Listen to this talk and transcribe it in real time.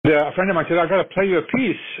A friend of mine said, "I've got to play you a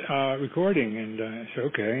piece, recording," and I said,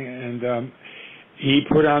 "Okay." And he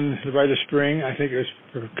put on The Rite of Spring. I think it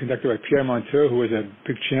was conducted by Pierre Monteux, who was a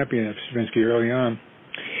big champion of Stravinsky early on.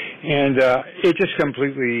 And it just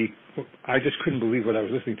completely, I just couldn't believe what I was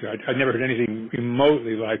listening to. I'd never heard anything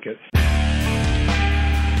remotely like it.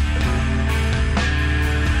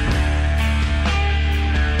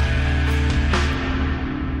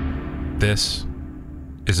 This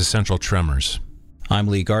is Essential Tremors. I'm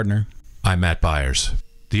Lee Gardner. I'm Matt Byers.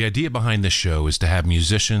 The idea behind this show is to have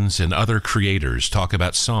musicians and other creators talk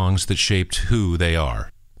about songs that shaped who they are.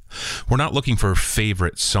 We're not looking for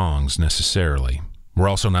favorite songs necessarily. We're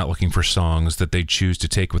also not looking for songs that they'd choose to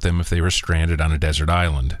take with them if they were stranded on a desert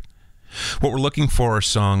island. What we're looking for are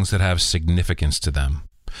songs that have significance to them.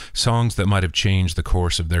 Songs that might have changed the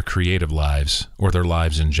course of their creative lives or their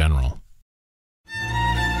lives in general.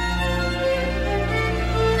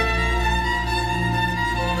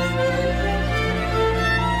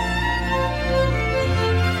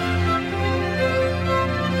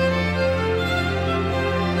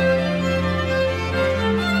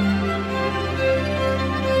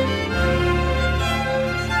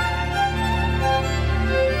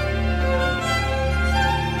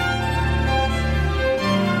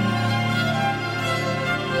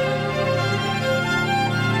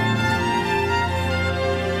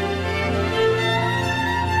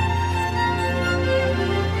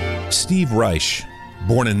 Steve Reich,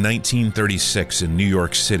 born in 1936 in New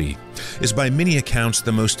York City, is by many accounts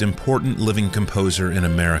the most important living composer in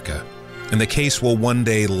America, and the case will one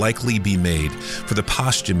day likely be made for the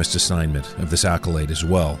posthumous assignment of this accolade as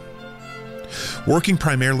well. Working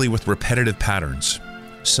primarily with repetitive patterns,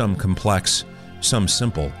 some complex, some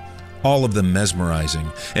simple, all of them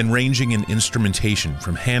mesmerizing and ranging in instrumentation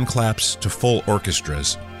from hand claps to full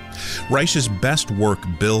orchestras, Reich's best work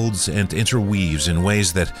builds and interweaves in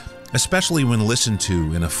ways that, especially when listened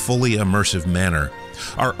to in a fully immersive manner,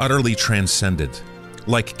 are utterly transcended,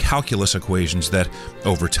 like calculus equations that,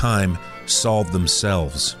 over time, solve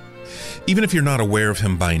themselves. Even if you're not aware of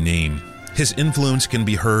him by name, his influence can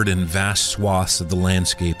be heard in vast swaths of the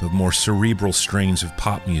landscape of more cerebral strains of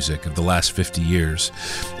pop music of the last 50 years,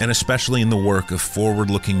 and especially in the work of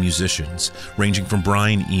forward-looking musicians, ranging from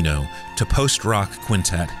Brian Eno to post-rock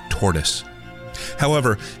quintet Tortoise.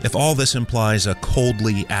 However, if all this implies a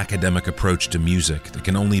coldly academic approach to music that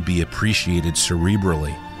can only be appreciated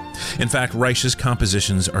cerebrally, in fact, Reich's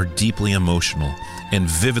compositions are deeply emotional and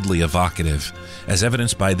vividly evocative, as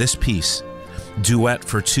evidenced by this piece, Duet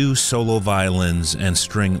for Two Solo Violins and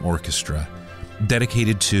String Orchestra,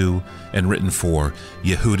 dedicated to and written for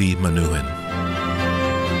Yehudi Menuhin.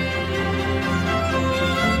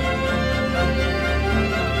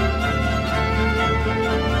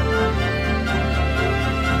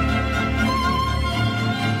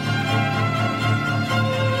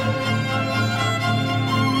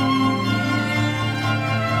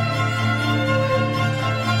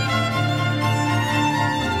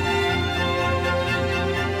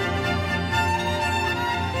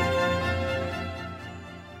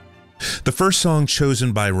 The first song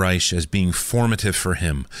chosen by Reich as being formative for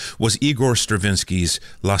him was Igor Stravinsky's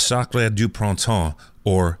La Sacre du Printemps,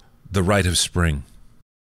 or The Rite of Spring.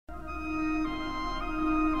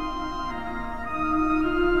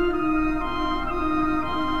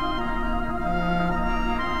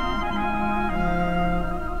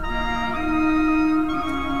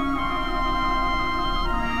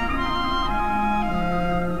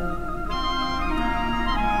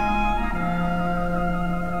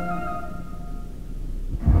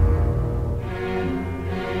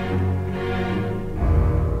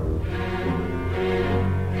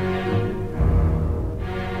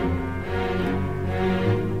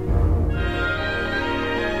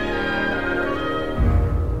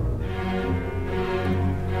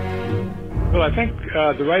 Well, I think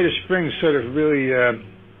The Rite of Spring sort of really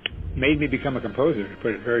made me become a composer, to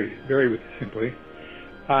put it very, very simply.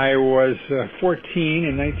 I was 14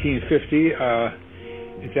 in 1950.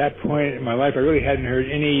 At that point in my life, I really hadn't heard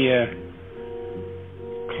any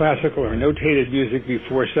classical or notated music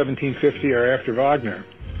before 1750 or after Wagner.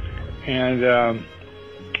 And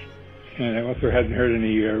I also hadn't heard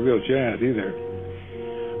any real jazz either.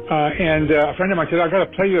 And a friend of mine said, "I've got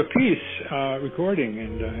to play you a piece, recording,"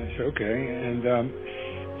 and I said, "Okay." And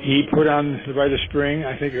he put on The Rite of Spring.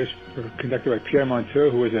 I think it was conducted by Pierre Monteux,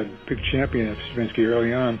 who was a big champion of Stravinsky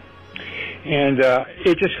early on. And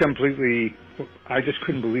it just completely, I just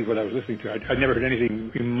couldn't believe what I was listening to. I'd never heard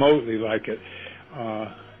anything remotely like it.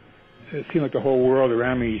 It seemed like the whole world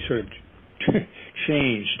around me sort of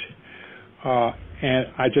changed. And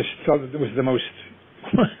I just felt that it was the most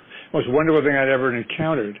most wonderful thing I'd ever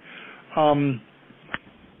encountered.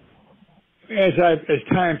 As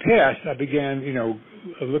time passed, I began,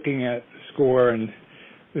 looking at the score and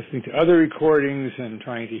listening to other recordings and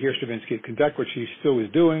trying to hear Stravinsky conduct, which he still was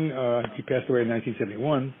doing. He passed away in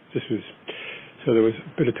 1971. So there was a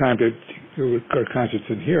bit of time to go to concerts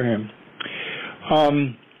and hear him.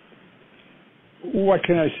 What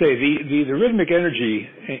can I say? The rhythmic energy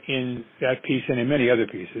in that piece and in many other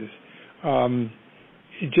pieces,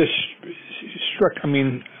 it just struck. I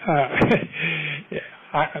mean,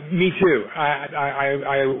 me too.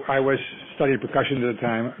 I was studying percussion at the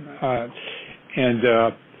time, and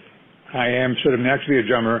I am sort of naturally a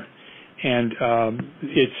drummer, and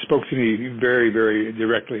it spoke to me very, very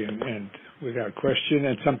directly and without question,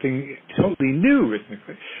 and something totally new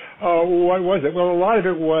rhythmically. What was it? Well, a lot of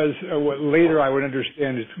it was what later I would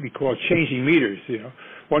understand is to be called changing meters.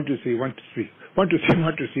 1, 2, 3, 1, 2, 3, 1, 2, 3,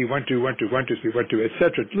 1, 2, 3, 1, 2, 1, 2, 1, 2, 3, 1, 2,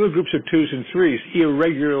 etc. Little groups of 2s and 3s,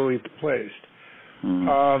 irregularly placed.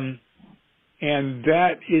 And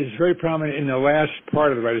that is very prominent in the last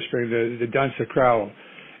part of the Rite of Spring, the Danza Crowell.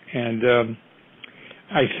 And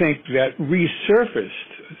I think that resurfaced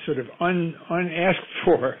sort of unasked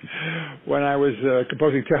for when I was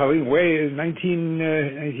composing Tehillim way in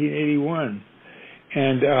 1981.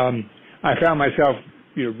 And I found myself,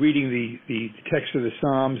 reading the text of the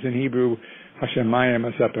Psalms in Hebrew, Hashemayim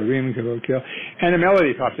Asaparim Kavokel, and a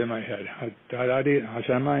melody popped in my head.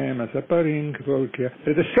 Hashemayim Asaparim Kavokel.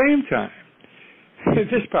 At the same time,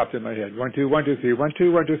 this popped in my head. 1, 2, 1, 2, 3, 1,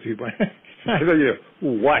 2, 1, 2, 3. I thought,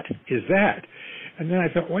 what is that? And then I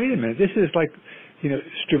thought, wait a minute, this is like,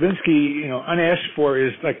 Stravinsky, unasked for,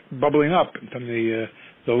 is like bubbling up from the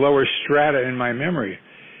lower strata in my memory.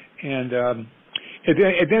 And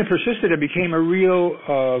it then persisted and became a real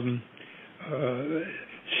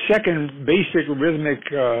second basic rhythmic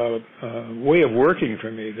way of working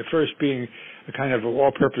for me. The first being a kind of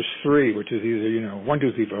all-purpose 3, which is either 1,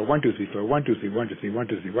 2, 3, 4, 1, 2, 3, 4, 1, 2, 3, 1, 2, 3, 1,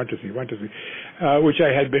 2, 3, 1, 2, 3, 1, 2, 3, which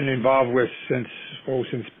I had been involved with since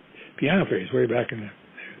piano phase, way back in the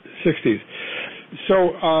 60s.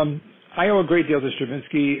 So I owe a great deal to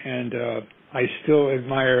Stravinsky, and I still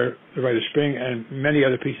admire the Rite of Spring and many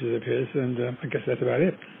other pieces of his, and I guess that's about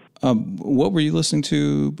it. What were you listening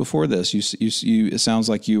to before this? You it sounds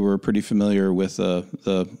like you were pretty familiar with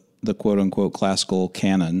the quote unquote classical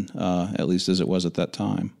canon, at least as it was at that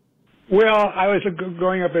time. Well, I was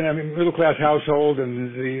growing up in a middle class household,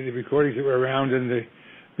 and the recordings that were around and the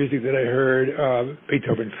music that I heard,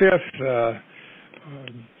 Beethoven Fifth,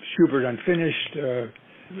 Schubert Unfinished,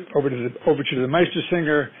 Overture to the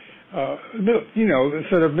Meistersinger, the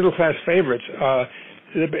sort of middle class favorites.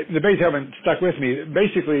 The Beethoven stuck with me.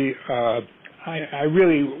 Basically, I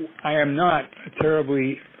am not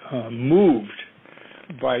terribly moved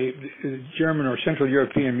by German or Central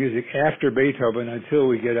European music after Beethoven until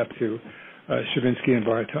we get up to Stravinsky and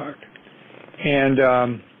Bartók. And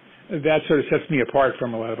that sort of sets me apart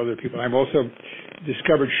from a lot of other people. I've also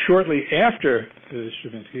discovered shortly after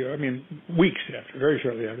Stravinsky, weeks after, very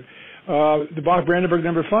shortly after, the Bach Brandenburg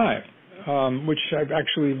No. 5. Which I've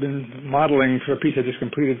actually been modeling for a piece I just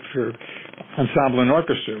completed for ensemble and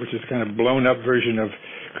orchestra, which is a kind of blown up version of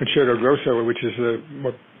Concerto Grosso, which is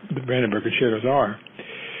what the Brandenburg concertos are.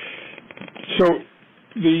 So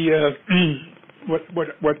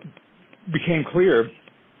what became clear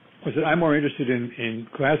was that I'm more interested in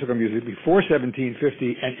classical music before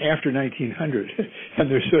 1750 and after 1900. And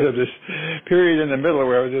there's sort of this period in the middle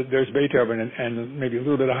where there's Beethoven and maybe a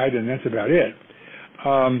little bit of Haydn, and that's about it.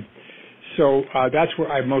 So that's where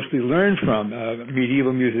I mostly learned from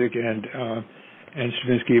medieval music and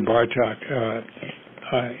Stravinsky and Bartók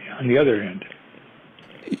on the other end.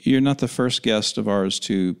 You're not the first guest of ours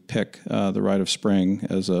to pick the Rite of Spring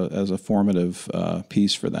as a formative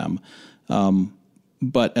piece for them,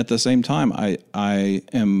 but at the same time, I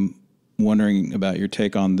am wondering about your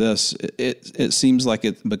take on this. It seems like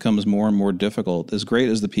it becomes more and more difficult, as great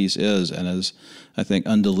as the piece is, and as I think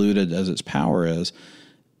undiluted as its power is.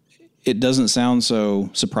 It doesn't sound so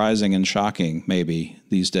surprising and shocking, maybe,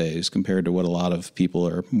 these days, compared to what a lot of people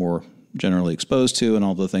are more generally exposed to and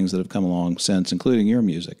all the things that have come along since, including your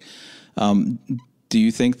music. Do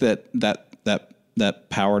you think that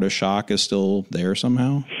power to shock is still there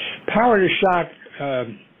somehow? Power to shock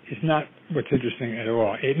is not what's interesting at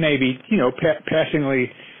all. It may be,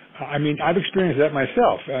 passingly. I've experienced that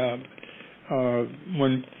myself.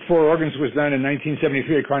 When Four Organs was done in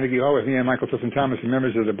 1973 at Carnegie Hall with me and Michael Tilson Thomas and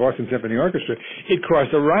members of the Boston Symphony Orchestra, it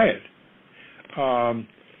caused a riot.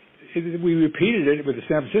 We repeated it with the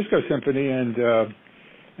San Francisco Symphony in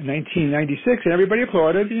 1996, and everybody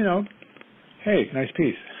applauded, hey, nice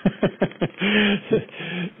piece.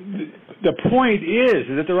 The point is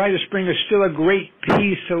that The Rite of Spring is still a great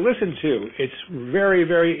piece to listen to. It's very,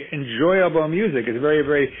 very enjoyable music. It's very,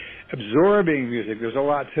 very absorbing music. There's a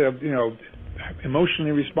lot to,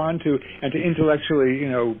 emotionally respond to and to intellectually,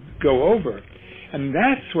 go over. And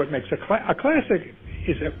that's what makes a classic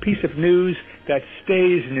is a piece of news that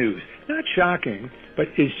stays news. Not shocking, but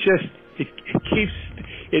it's just,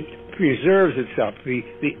 it preserves itself. The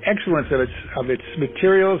excellence of its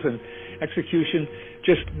materials and execution,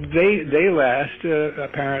 just they last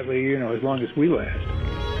apparently as long as we last.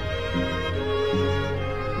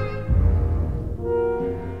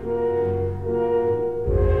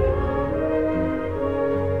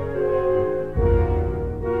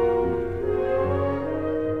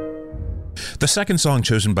 The second song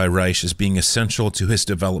chosen by Reich as being essential to his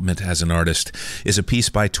development as an artist is a piece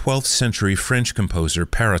by 12th century French composer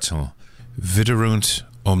Perotin, Viderunt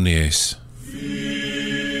omnes.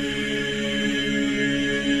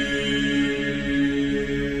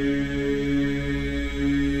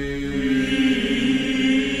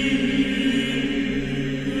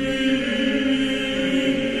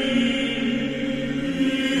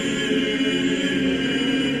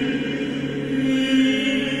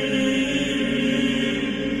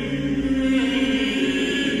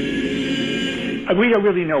 We don't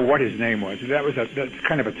really know what his name was. That's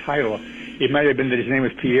kind of a title. It might have been that his name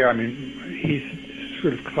was Pierre. I mean, he's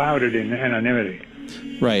sort of clouded in anonymity.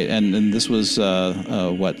 Right, and this was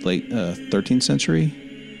late 13th century?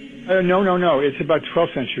 No. It's about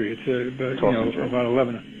 12th century. It's about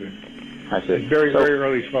 1100. I see. Very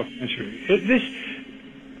early 12th century. This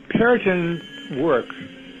Perotin work,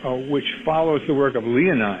 which follows the work of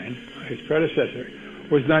Leonine, his predecessor,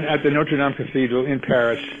 was done at the Notre Dame Cathedral in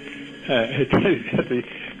Paris at the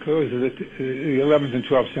close of the 11th and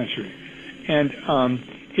 12th century. And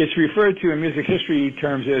it's referred to in music history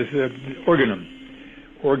terms as organum.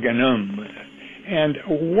 And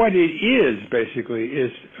what it is, basically,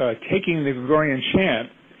 is taking the Gregorian chant.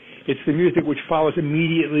 It's the music which follows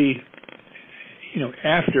immediately,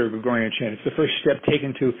 after Gregorian chant. It's the first step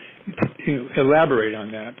taken to elaborate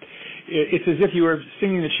on that. It's as if you were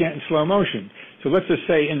singing the chant in slow motion. So let's just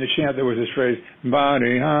say in the chant there was this phrase,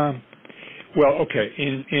 ba-de-ha. Well, okay,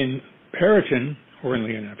 in Perotin, or in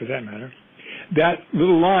Leonine for that matter, that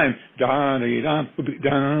little line, da-de-da, would be da.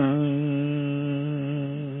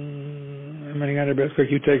 I'm running out of breath,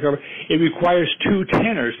 quick, you take over. It requires two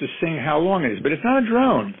tenors to sing how long it is, but it's not a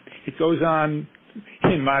drone. It goes on,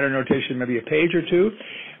 in modern notation, maybe a page or two,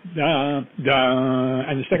 da, da,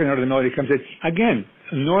 and the second note of the melody comes in. Again,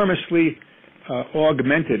 enormously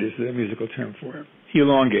augmented is the musical term for it,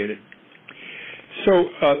 elongated. So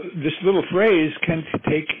this little phrase can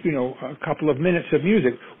take, a couple of minutes of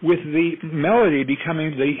music, with the melody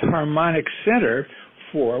becoming the harmonic center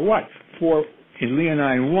for what? For, in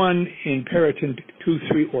Leonine 1, in Perotin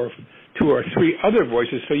 2 or 3 other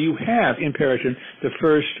voices. So you have, in Perotin, the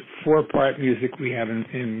first 4-part music we have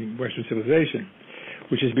in Western civilization,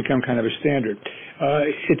 which has become kind of a standard.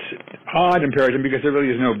 It's odd in Perotin because there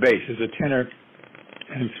really is no bass. There's a tenor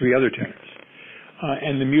and 3 other tenors.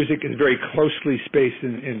 And the music is very closely spaced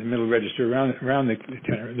in the middle register around the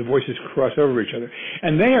tenor. The voices cross over each other.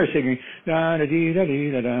 And they are singing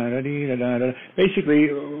da-da-dee-da-dee-da-da-da-dee-da-da-da.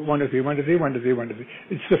 Basically, 1, 2, 3, 1, 2, 3, 1, 2, 3, 1, 2, 3.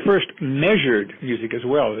 It's the first measured music as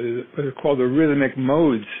well. They're called the rhythmic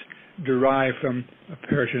modes derived from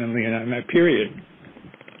Perotin and Leonine in that period.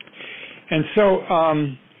 And so,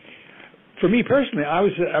 for me personally, I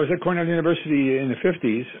was at Cornell University in the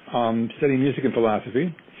 50s studying music and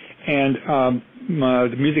philosophy. And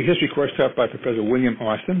the music history course taught by Professor William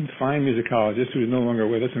Austin, fine musicologist who is no longer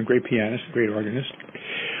with us, and a great pianist, a great organist,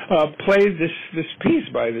 played this piece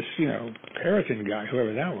by this, Perotin guy,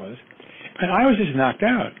 whoever that was. And I was just knocked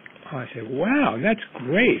out. I said, wow, that's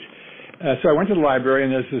great. So I went to the library,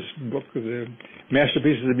 and there's this book of the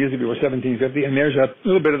Masterpieces of Music Before 1750, and there's a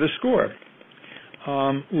little bit of the score.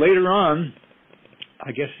 Later on,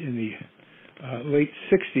 I guess in the late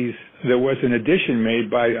 60s, there was an edition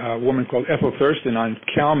made by a woman called Ethel Thurston on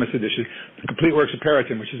Kalmus edition, The Complete Works of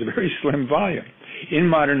Perotin, which is a very slim volume in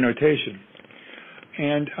modern notation.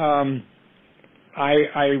 And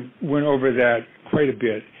I went over that quite a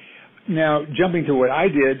bit. Now, jumping to what I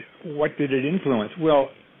did, what did it influence? Well,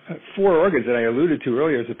 4 organs that I alluded to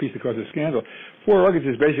earlier as a piece that caused a scandal. 4 organs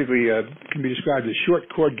is basically, can be described as short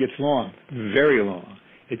chord gets long, very long.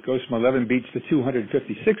 It goes from 11 beats to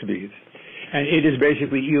 256 beats. And it is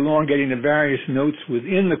basically elongating the various notes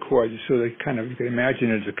within the chords, so that you can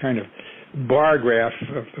imagine it as a kind of bar graph,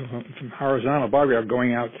 from horizontal bar graph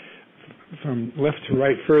going out from left to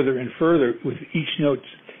right further and further, with each note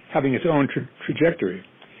having its own trajectory.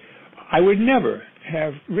 I would never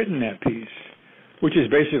have written that piece, which is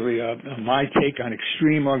basically my take on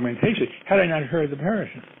extreme augmentation, had I not heard the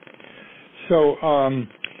Periton. So,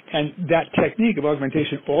 and that technique of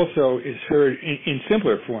augmentation also is heard in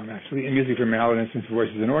simpler form, actually, in music for mallet instruments,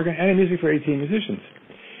 voices, and organ, and in music for 18 musicians,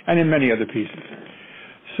 and in many other pieces.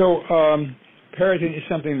 So, Periton is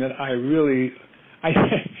something that I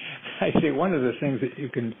say one of the things that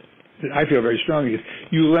I feel very strongly is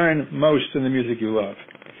you learn most in the music you love.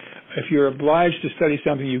 If you're obliged to study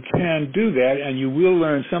something, you can do that, and you will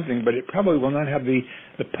learn something, but it probably will not have the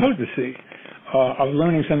potency of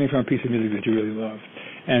learning something from a piece of music that you really love.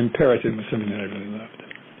 And Periton was something that I really loved.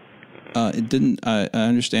 I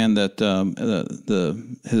understand that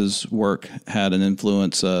his work had an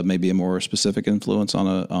influence, maybe a more specific influence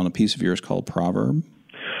on a piece of yours called Proverb.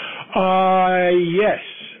 Yes,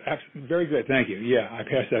 very good. Thank you. Yeah, I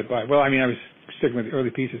passed that by. Well, I mean, I was sticking with the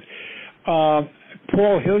early pieces. Paul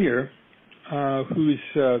Hillier, who's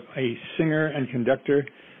a singer and conductor,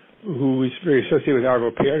 who is very associated with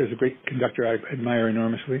Arvo Pärt, is a great conductor I admire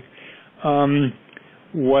enormously.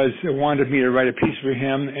 Wanted me to write a piece for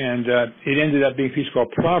him, and it ended up being a piece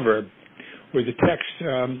called Proverb, where the text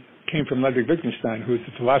came from Ludwig Wittgenstein, who's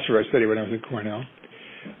the philosopher I studied when I was at Cornell,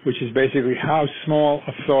 which is basically how small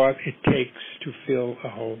a thought it takes to fill a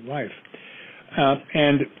whole life.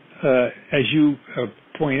 And as you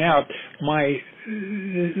point out,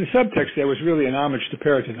 the subtext there was really an homage to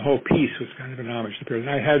Periton. The whole piece was kind of an homage to Periton.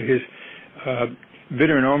 I had his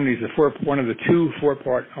Witter and Omnes, one of the two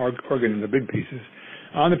four-part organ in the big pieces,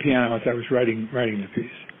 on the piano as I was writing the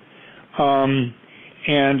piece. I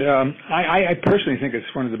personally think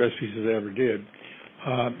it's one of the best pieces I ever did.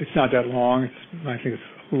 It's not that long. I think it's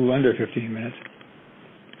a little under 15 minutes.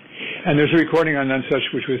 And there's a recording on None Such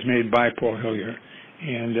which was made by Paul Hillier.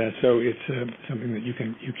 And so it's something that you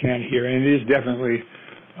can hear. And it is definitely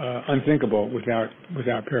unthinkable without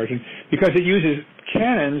Periton, because it uses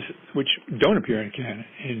canons which don't appear in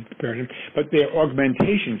Periton, but they're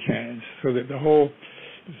augmentation canons, so that the whole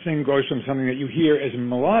thing goes from something that you hear as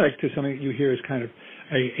melodic to something that you hear as kind of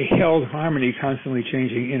a held harmony, constantly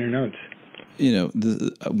changing inner notes. You know,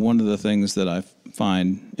 one of the things that I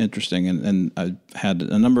find interesting, and I've had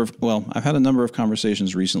a number of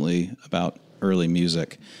conversations recently about early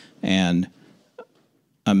music, and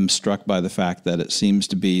I'm struck by the fact that it seems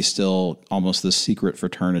to be still almost this secret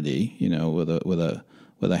fraternity, you know, with a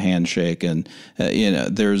handshake, and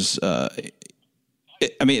there's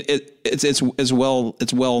it's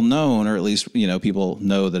well known, or at least, you know, people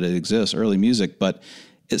know that it exists, early music, but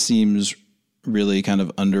it seems really kind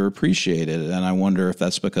of underappreciated. And I wonder if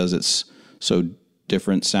that's because it's so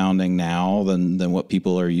different sounding now than what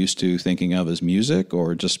people are used to thinking of as music,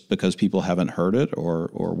 or just because people haven't heard it, or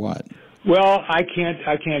what? Well, I can't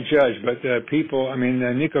judge, but people, I mean,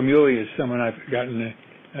 Nico Muhly is someone I've gotten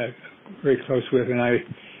very close with, and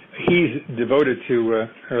he's devoted to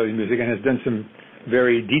early music and has done some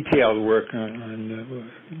very detailed work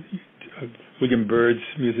on William Byrd's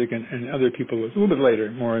music and other people a little bit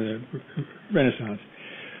later, more in the Renaissance.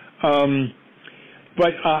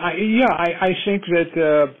 But I think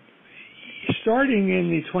that starting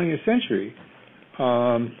in the 20th century,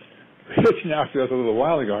 which now feels a little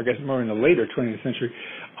while ago, I guess more in the later 20th century,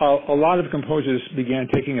 a lot of composers began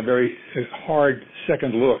taking a very hard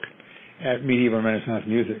second look at medieval and Renaissance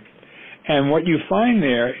music. And what you find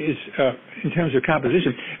there is, in terms of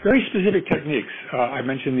composition, very specific techniques. I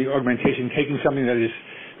mentioned the augmentation, taking something that is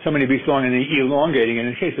so many beats long and then elongating. And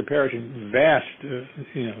in the case of Periton,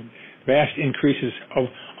 vast increases of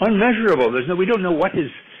unmeasurable. We don't know what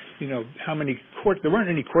his, how many there weren't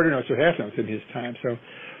any quarter notes or half notes in his time. So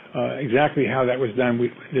exactly how that was done,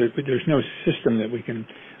 there's no system that we can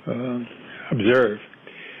observe.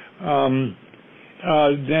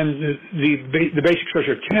 Then the basic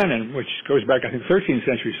structure of canon, which goes back, I think, 13th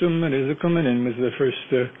century. Summen is a Kummenin was the first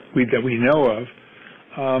that we know of.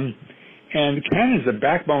 And canon is the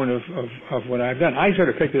backbone of what I've done. I sort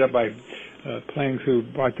of picked it up by playing through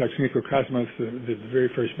Bartók's Mikrokosmos, the very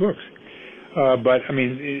first books. But, I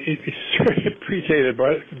mean, it sort of predated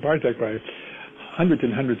Bartók by hundreds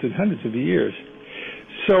and hundreds and hundreds of years.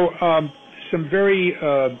 So, some very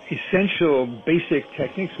essential basic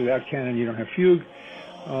techniques. Without canon, you don't have fugue,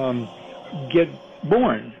 get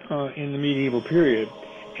born in the medieval period.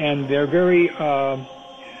 And they're very,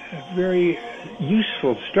 very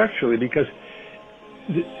useful structurally, because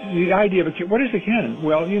the idea of what is the canon?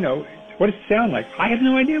 Well, what does it sound like? I have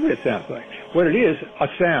no idea what it sounds like. What it is, a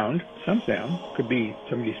sound, some sound, could be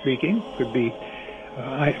somebody speaking, could be,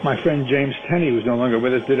 my friend James Tenney, who's no longer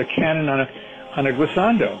with us, did a canon on a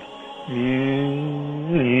glissando.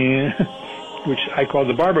 which I called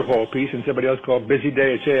the Barber Pole piece, and somebody else called Busy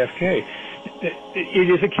Day at JFK. It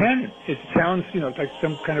is a canon. It sounds, like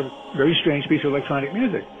some kind of very strange piece of electronic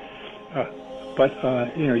music. But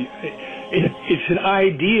it's an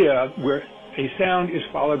idea where a sound is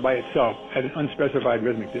followed by itself at an unspecified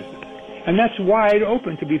rhythmic distance. And that's wide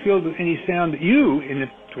open to be filled with any sound that you, in the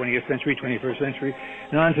 20th century, 21st century,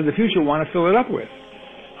 and on to the future, want to fill it up with.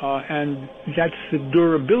 And that's the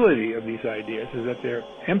durability of these ideas, is that they're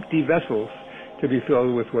empty vessels to be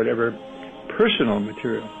filled with whatever personal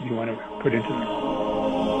material you want to put into them.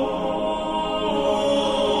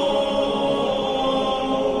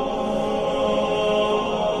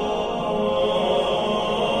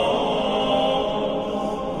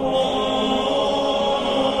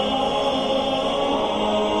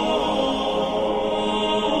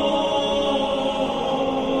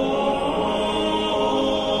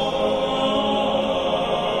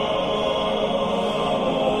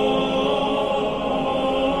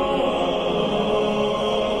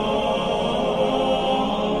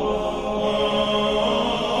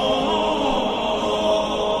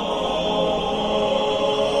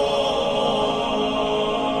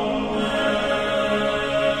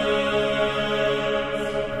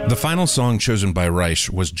 The final song chosen by Reich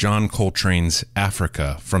was John Coltrane's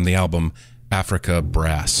Africa from the album Africa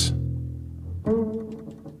Brass.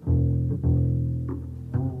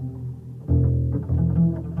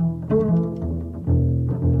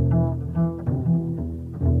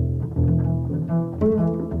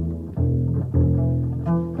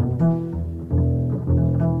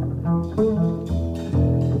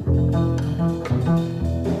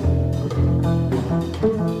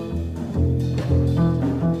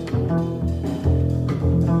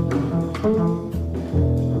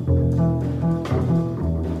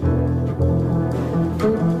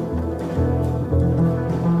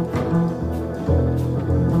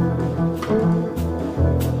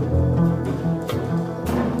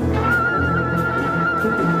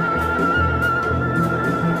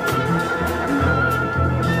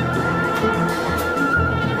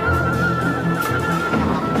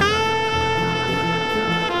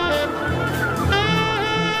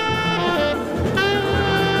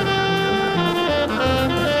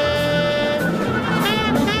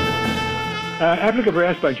 Africa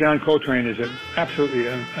Brass by John Coltrane is an absolutely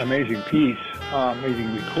amazing piece,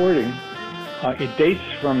 amazing recording. It dates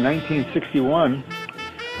from 1961,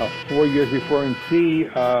 4 years before in C,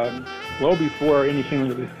 well before anything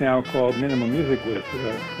that was now called minimal music was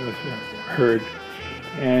heard.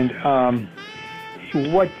 And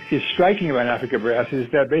what is striking about Africa Brass is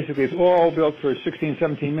that basically it's all built for 16,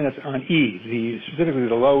 17 minutes on E, specifically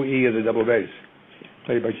the low E of the double bass,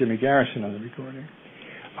 played by Jimmy Garrison on the recording.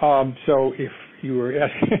 So if you were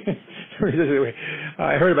asking,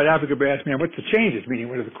 I heard about Africa Brass, man, what's the changes? Meaning,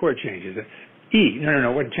 what are the chord changes? E,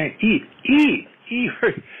 no, what change? E for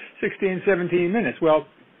 16, 17 minutes. Well,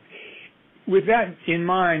 with that in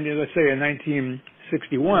mind, let's say in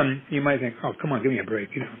 1961, you might think, oh, come on, give me a break.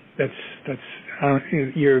 How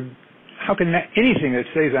can anything that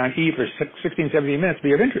stays on E for 16, 17 minutes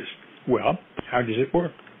be of interest? Well, how does it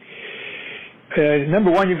work?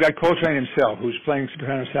 Number one, you've got Coltrane himself, who's playing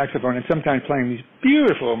soprano saxophone and sometimes playing these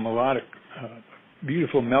beautiful melodic,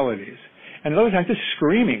 beautiful melodies, and at other times just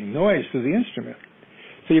screaming noise through the instrument.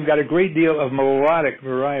 So you've got a great deal of melodic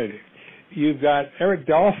variety. You've got Eric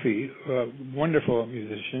Dolphy, a wonderful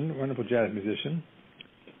musician, wonderful jazz musician,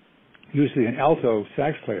 usually an alto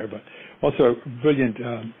sax player, but also a brilliant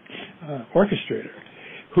orchestrator,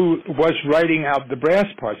 who was writing out the brass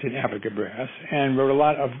parts in Africa Brass and wrote a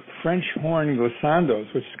lot of French horn glissandos,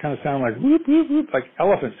 which kind of sound like whoop, whoop, whoop, like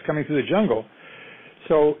elephants coming through the jungle.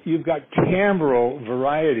 So you've got timbral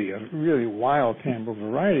variety, a really wild timbral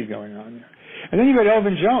variety going on there. And then you've got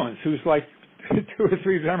Elvin Jones, who's like 2 or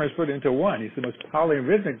 3 drummers put into one. He's the most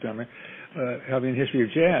polyrhythmic drummer in the history of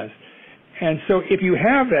jazz. And so if you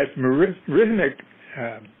have that rhythmic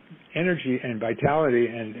energy and vitality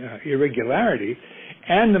and irregularity,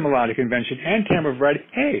 and the melodic convention and timbral variety,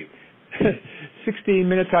 hey, 16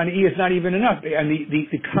 minutes on E is not even enough. And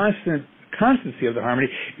the constancy of the harmony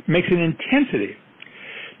makes an intensity.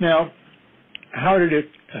 Now, how did it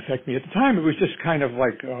affect me at the time? It was just kind of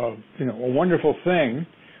like, a wonderful thing,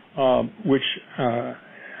 which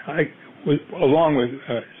I was, along with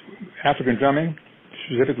African drumming,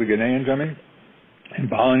 specifically Ghanaian drumming, and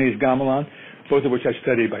Balinese gamelan, both of which I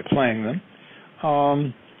studied by playing them,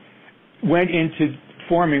 went into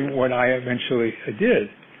forming what I eventually did.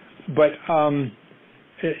 But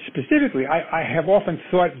specifically, I have often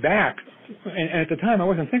thought back, and at the time I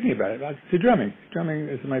wasn't thinking about it, to drumming. Drumming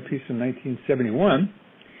is my piece in 1971,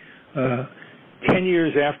 10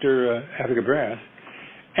 years after Africa Brass.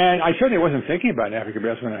 And I certainly wasn't thinking about Africa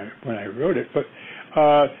Brass when I wrote it, but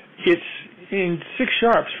it's in 6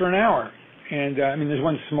 sharps for an hour. And, I mean, there's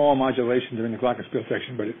one small modulation during the glockenspiel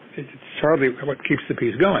section, but it's hardly what keeps the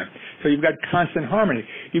piece going. So you've got constant harmony.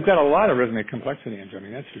 You've got a lot of rhythmic complexity in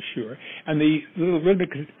drumming, that's for sure. And the little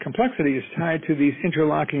rhythmic complexity is tied to these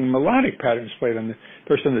interlocking melodic patterns played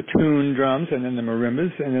first on the tune drums, and then the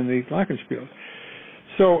marimbas, and then the glockenspiels.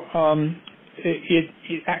 So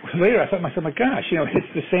later I thought to myself, my gosh,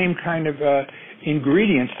 it's the same kind of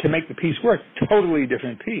ingredients to make the piece work. Totally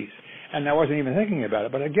different piece. And I wasn't even thinking about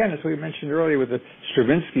it. But again, as we mentioned earlier with the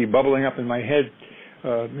Stravinsky bubbling up in my head,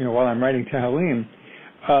 while I'm writing Tehillim,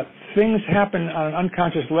 things happen on an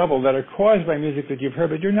unconscious level that are caused by music that you've heard,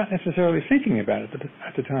 but you're not necessarily thinking about it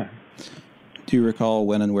at the time. Do you recall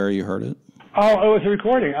when and where you heard it? Oh, it was a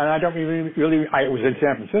recording, and I don't really. It was in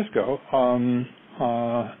San Francisco.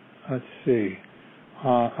 Let's see.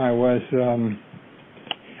 I was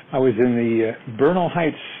in the Bernal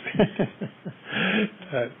Heights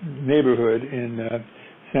neighborhood in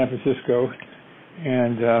San Francisco,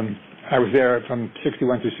 and I was there from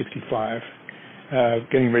 61 through 65,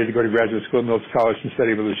 getting ready to go to graduate school at Mills College and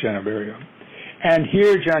study with Luciano Berio. And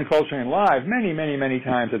hear John Coltrane live many, many, many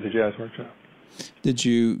times at the Jazz Workshop. Did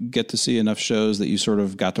you get to see enough shows that you sort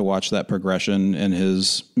of got to watch that progression in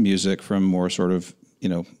his music from more sort of,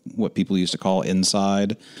 what people used to call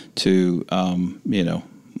inside to,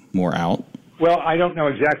 more out? Well, I don't know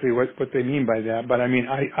exactly what they mean by that, but I mean,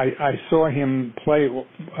 I saw him play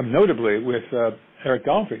notably with Eric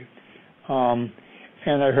Dolphy, and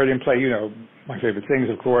I heard him play, My Favorite Things,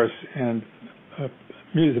 of course, and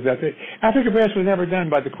music of that. Africa Brass was never done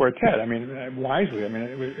by the quartet. I mean, wisely. I mean,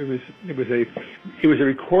 it was a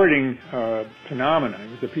recording phenomenon.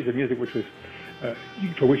 It was a piece of music which was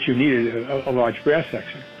for which you needed a large brass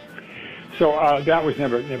section. So that was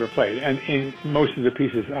never played. And in most of the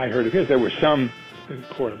pieces I heard of his, there were some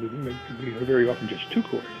chords, very often just 2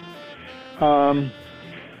 chords.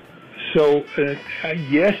 So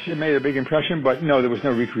yes, it made a big impression, but no, there was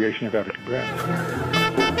no recreation of Africa Brass.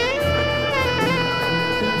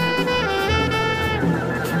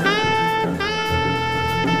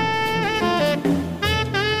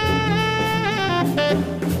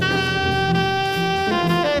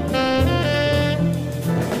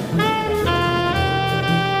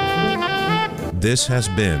 This has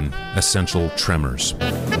been Essential Tremors.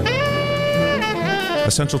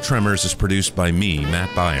 Essential Tremors is produced by me,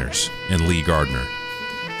 Matt Byers, and Lee Gardner.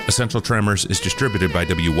 Essential Tremors is distributed by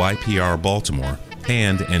WYPR Baltimore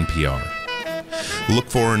and NPR. Look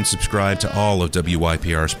for and subscribe to all of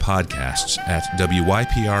WYPR's podcasts at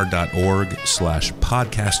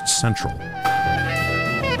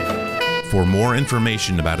wypr.org/podcastcentral. For more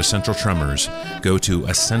information about Essential Tremors, go to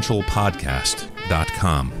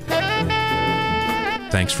essentialpodcast.com.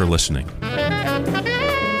 Thanks for listening.